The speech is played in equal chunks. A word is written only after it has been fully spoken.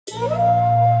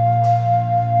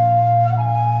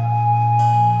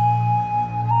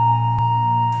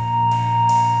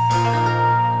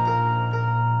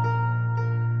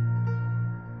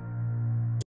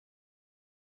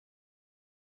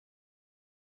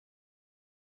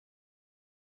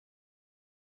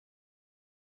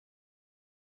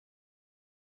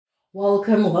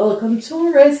Welcome, welcome,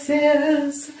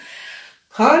 Tauruses.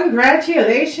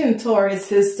 Congratulations,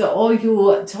 Tauruses, to all you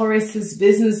Tauruses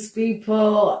business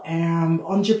people,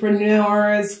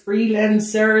 entrepreneurs,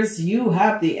 freelancers. You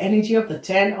have the energy of the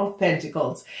 10 of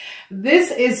Pentacles. This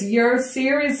is your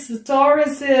series,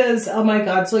 Tauruses. Oh my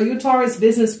God. So you Taurus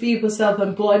business people,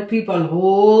 self-employed people, a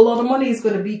whole lot of money is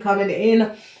going to be coming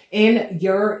in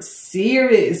your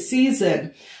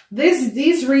season.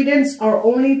 These readings are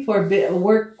only for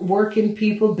working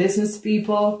people, business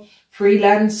people,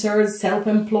 freelancers,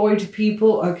 self-employed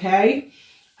people, okay?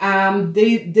 Because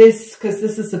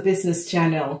this is a business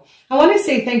channel. I want to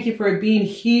say thank you for being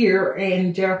here,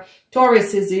 and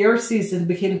Taurus is your season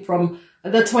beginning from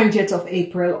the 20th of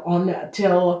April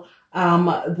until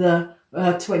the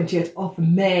 20th of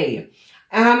May.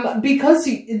 Because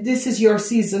this is your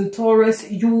season, Taurus,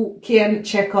 you can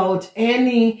check out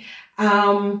any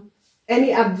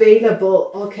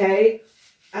available, okay,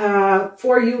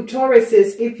 for you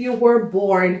Tauruses. If you were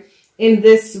born in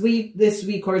this week,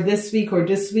 or this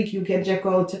week, you can check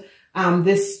out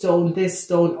this stone, or this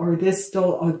stone, or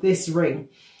this ring.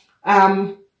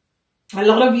 A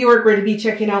lot of you are going to be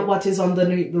checking out what is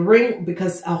underneath the ring,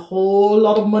 because a whole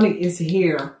lot of money is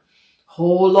here.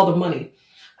 Whole lot of money.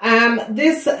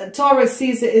 This Taurus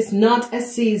season is not a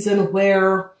season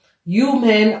where you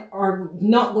men are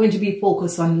not going to be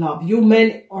focused on love. You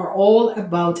men are all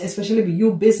about, especially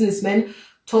you businessmen,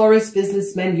 Taurus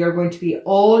businessmen, you're going to be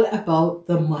all about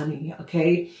the money,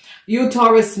 okay? You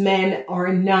Taurus men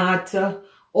are not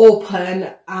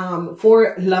open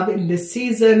for love in this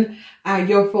season.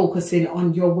 You're focusing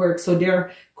on your work. So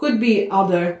there could be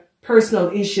other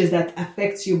personal issues that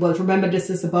affects you, but remember, this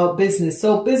is about business.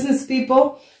 So business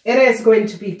people, it is going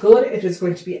to be good. It is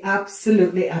going to be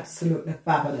absolutely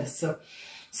fabulous.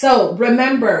 So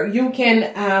remember, you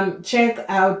can check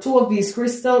out two of these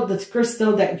crystals, the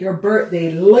crystal that your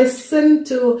birthday. Listen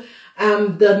to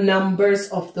the numbers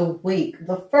of the week.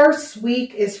 The first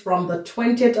week is from the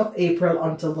 20th of April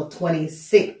until the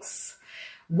 26th.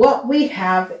 What we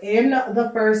have in the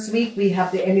first week, we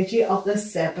have the energy of the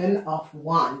 7 of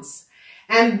Wands.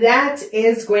 And that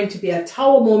is going to be a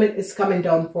Tower moment is coming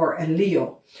down for a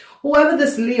Leo. Whoever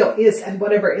this Leo is and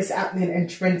whatever is happening and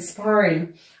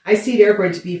transpiring, I see they're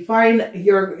going to be fine.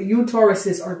 You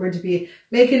Tauruses are going to be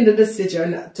making the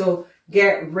decision to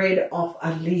get rid of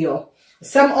a Leo.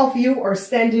 Some of you are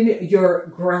standing your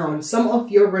ground. Some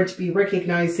of you are going to be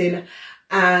recognizing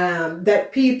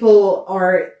that people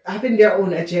are having their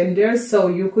own agendas. So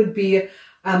you could be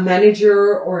a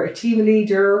manager or a team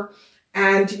leader,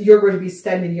 and you're going to be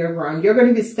standing your ground. You're going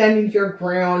to be standing your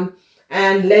ground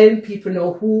and letting people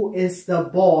know who is the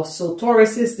boss. So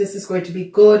Tauruses, this is going to be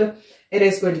good. It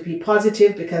is going to be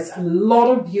positive, because a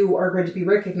lot of you are going to be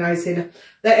recognizing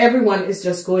that everyone is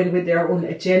just going with their own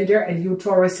agenda, and you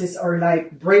Tauruses are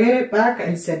like bringing it back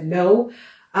and said, no,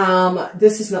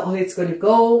 this is not how it's going to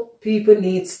go. People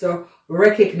needs to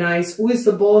recognize who is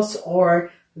the boss,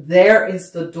 or there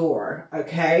is the door,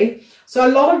 okay? So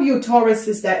a lot of you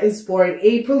Tauruses that is born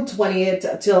April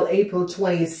 20th till April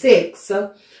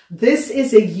 26th, this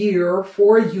is a year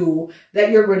for you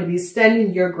that you're going to be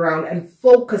standing your ground and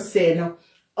focusing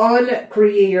on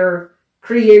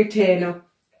creating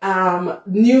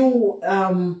new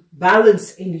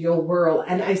balance in your world.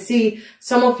 And I see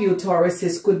some of you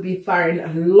Tauruses could be firing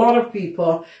a lot of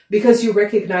people, because you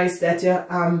recognize that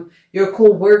your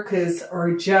co-workers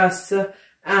are just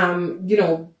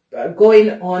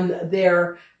going on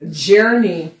their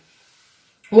journey.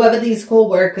 Whoever these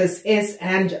co-workers is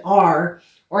and are,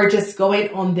 or just going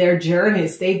on their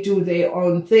journeys. They do their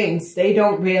own things. They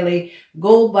don't really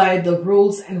go by the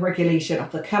rules and regulation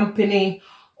of the company,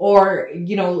 or,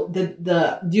 you know,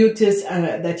 the duties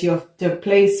that you have to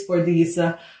place for these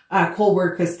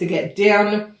co-workers to get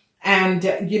done.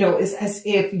 And, you know, it's as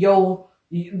if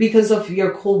because of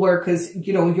your co-workers,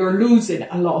 you know, you're losing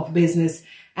a lot of business,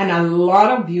 and a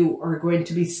lot of you are going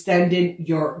to be standing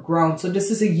your ground. So this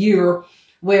is a year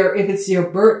where, if it's your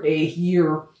birthday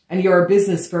year and you're a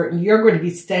business person, you're going to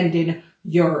be standing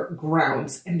your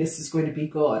grounds, and this is going to be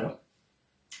good.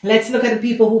 Let's look at the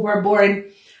people who were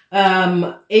born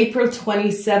April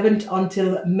 27th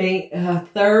until May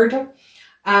 3rd.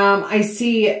 I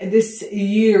see this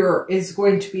year is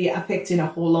going to be affecting a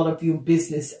whole lot of you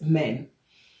businessmen.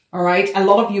 All right. A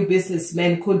lot of you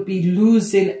businessmen could be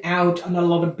losing out on a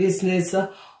lot of business,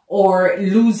 or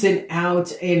losing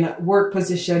out in work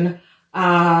position.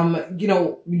 You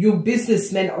know, you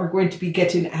businessmen are going to be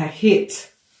getting a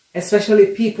hit,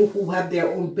 especially people who have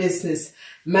their own business.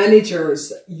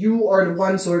 Managers, you are the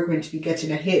ones who are going to be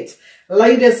getting a hit.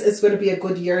 Ladies, it's going to be a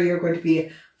good year. You're going to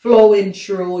be flowing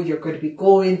through. You're going to be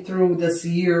going through this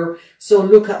year. So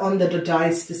look under the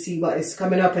dice to see what is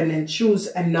coming up and then choose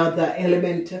another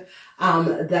element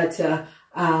that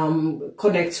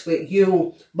connects with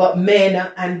you. But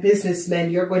men and businessmen,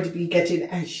 you're going to be getting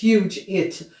a huge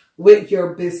hit with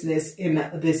your business in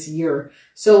this year.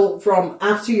 So from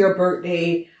after your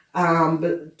birthday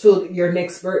to your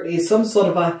next birthday, some sort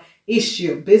of a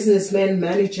issue. Businessmen,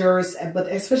 managers, but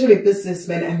especially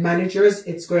businessmen and managers,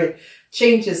 it's great.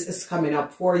 Changes is coming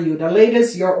up for you. The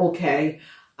ladies, you're okay.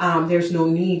 There's no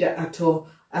need to,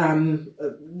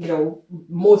 you know,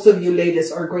 most of you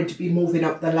ladies are going to be moving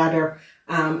up the ladder.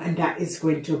 And that is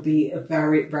going to be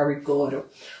very, very good.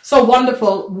 So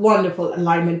wonderful, wonderful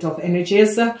alignment of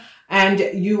energies. And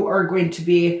you are going to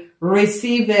be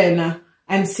receiving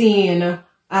and seeing,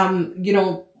 you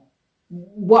know,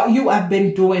 what you have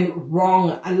been doing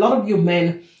wrong. A lot of you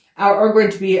men are going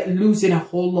to be losing a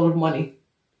whole lot of money.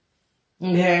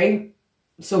 Okay.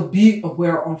 So be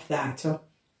aware of that.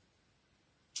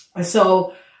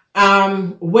 So,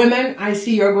 women, I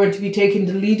see you're going to be taking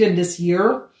the lead in this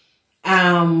year.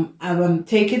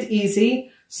 Take it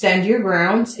easy, stand your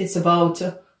grounds. It's about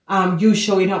you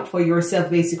showing up for yourself.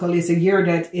 Basically, it's a year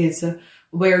that is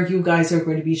where you guys are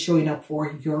going to be showing up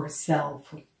for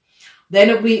yourself.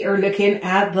 Then we are looking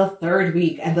at the third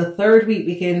week, and the third week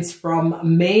begins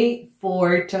from May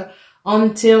 4th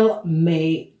until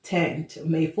May 10th.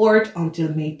 May 4th until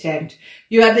May 10th.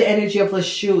 You have the energy of the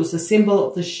shoes, the symbol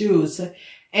of the shoes,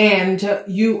 and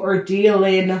you are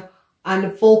dealing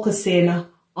and focusing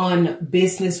on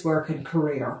business, work, and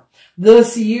career.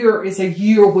 This year is a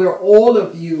year where all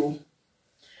of you,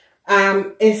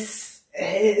 it's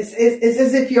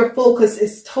as if your focus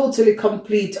is totally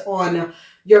complete on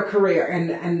your career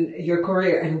and your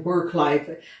career and work life.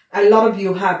 A lot of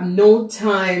you have no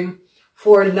time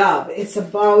for love. It's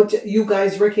about you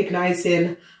guys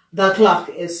recognizing the clock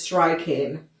is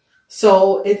striking.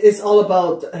 So it is all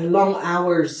about long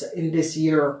hours in this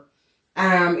year.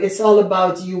 It's all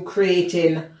about you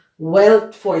creating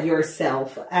wealth for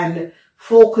yourself and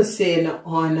focusing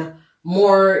on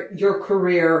more your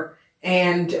career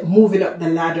and moving up the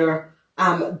ladder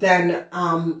than,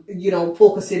 you know,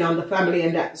 focusing on the family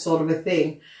and that sort of a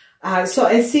thing. So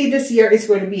I see this year is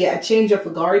going to be a change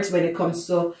of guards when it comes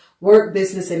to work,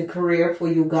 business, and career for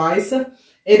you guys.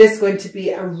 It is going to be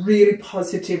a really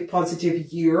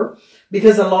positive year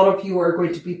because a lot of you are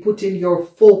going to be putting your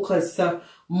focus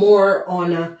more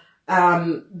on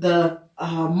the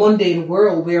mundane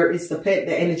world, where it's the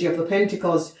energy of the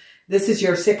Pentacles. This is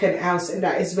your second house, and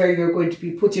that is where you're going to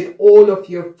be putting all of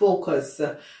your focus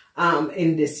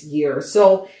in this year.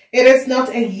 So it is not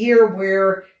a year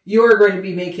where you're going to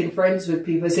be making friends with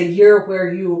people. It's a year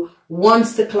where you want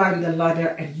to climb the ladder,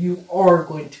 and you are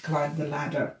going to climb the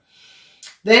ladder.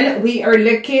 Then we are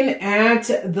looking at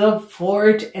the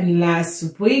fourth and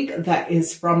last week. That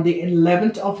is from the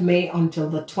 11th of May until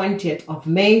the 20th of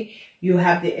May. You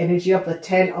have the energy of the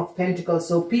 10 of Pentacles.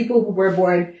 So people who were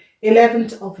born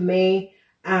 11th of May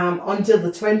until the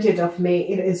 20th of May,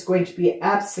 it is going to be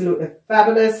absolutely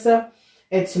fabulous.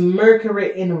 It's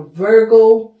Mercury in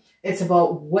Virgo. It's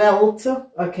about wealth,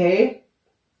 okay?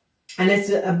 And it's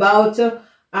about,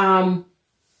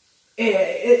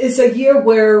 it's a year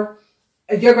where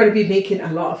you're going to be making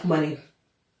a lot of money.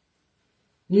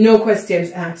 No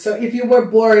questions asked. So if you were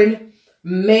born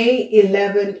May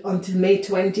 11th until May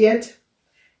 20th,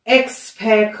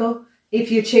 expect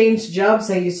if you change jobs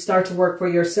and you start to work for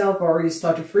yourself, or you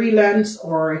start to freelance,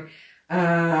 or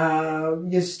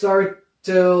you start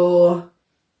to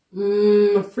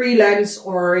freelance,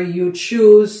 or you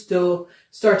choose to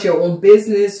start your own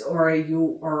business, or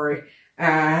you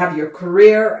have your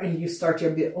career and you start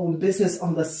your own business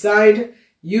on the side,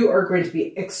 you are going to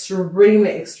be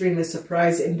extremely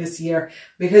surprised in this year,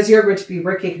 because you're going to be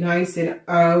recognizing,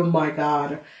 oh my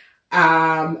God,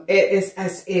 it is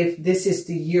as if this is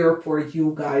the year for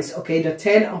you guys. Okay, the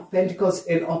 10 of Pentacles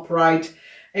in upright,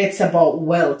 it's about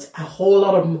wealth. A whole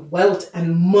lot of wealth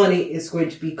and money is going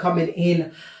to be coming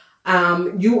in.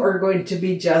 You are going to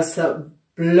be just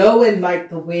blowing like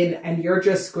the wind, and you're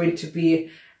just going to be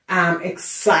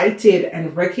excited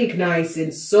and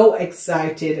recognizing, so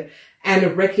excited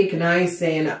and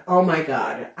recognizing, oh my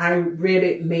God, I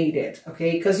really made it,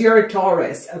 okay? Because you're a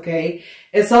Taurus, okay?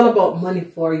 It's all about money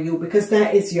for you, because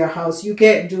that is your house. You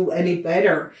can't do any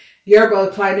better. You're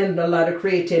about climbing the ladder,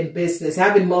 creating business,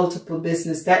 having multiple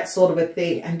business, that sort of a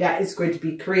thing. And that is going to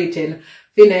be creating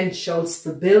financial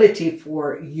stability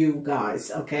for you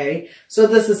guys, okay? So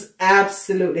this is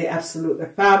absolutely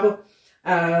fab.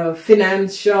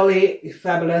 financially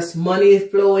fabulous, money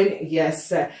flowing,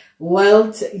 yes,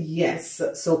 wealth, yes.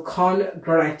 So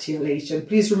congratulations.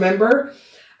 Please remember,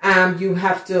 you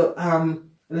have to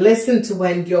listen to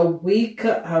when your week,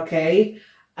 okay,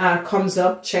 comes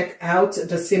up. Check out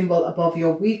the symbol above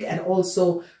your week, and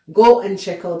also go and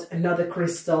check out another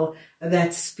crystal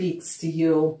that speaks to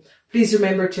you. Please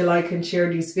remember to like and share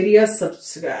these videos,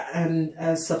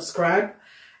 subscribe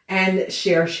and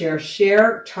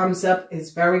share. Thumbs up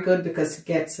is very good because it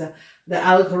gets the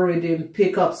algorithm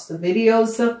pick up the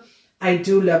videos. I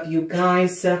do love you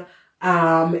guys.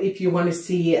 If you want to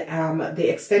see the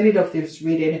extended of this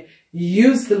reading,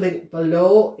 use the link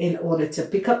below in order to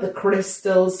pick up the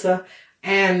crystals.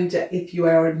 And if you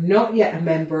are not yet a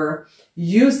member,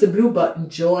 use the blue button,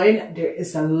 join. There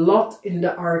is a lot in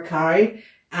the archive,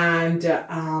 and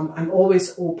I'm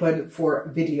always open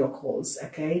for video calls.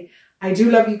 Okay, I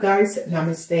do love you guys.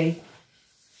 Namaste.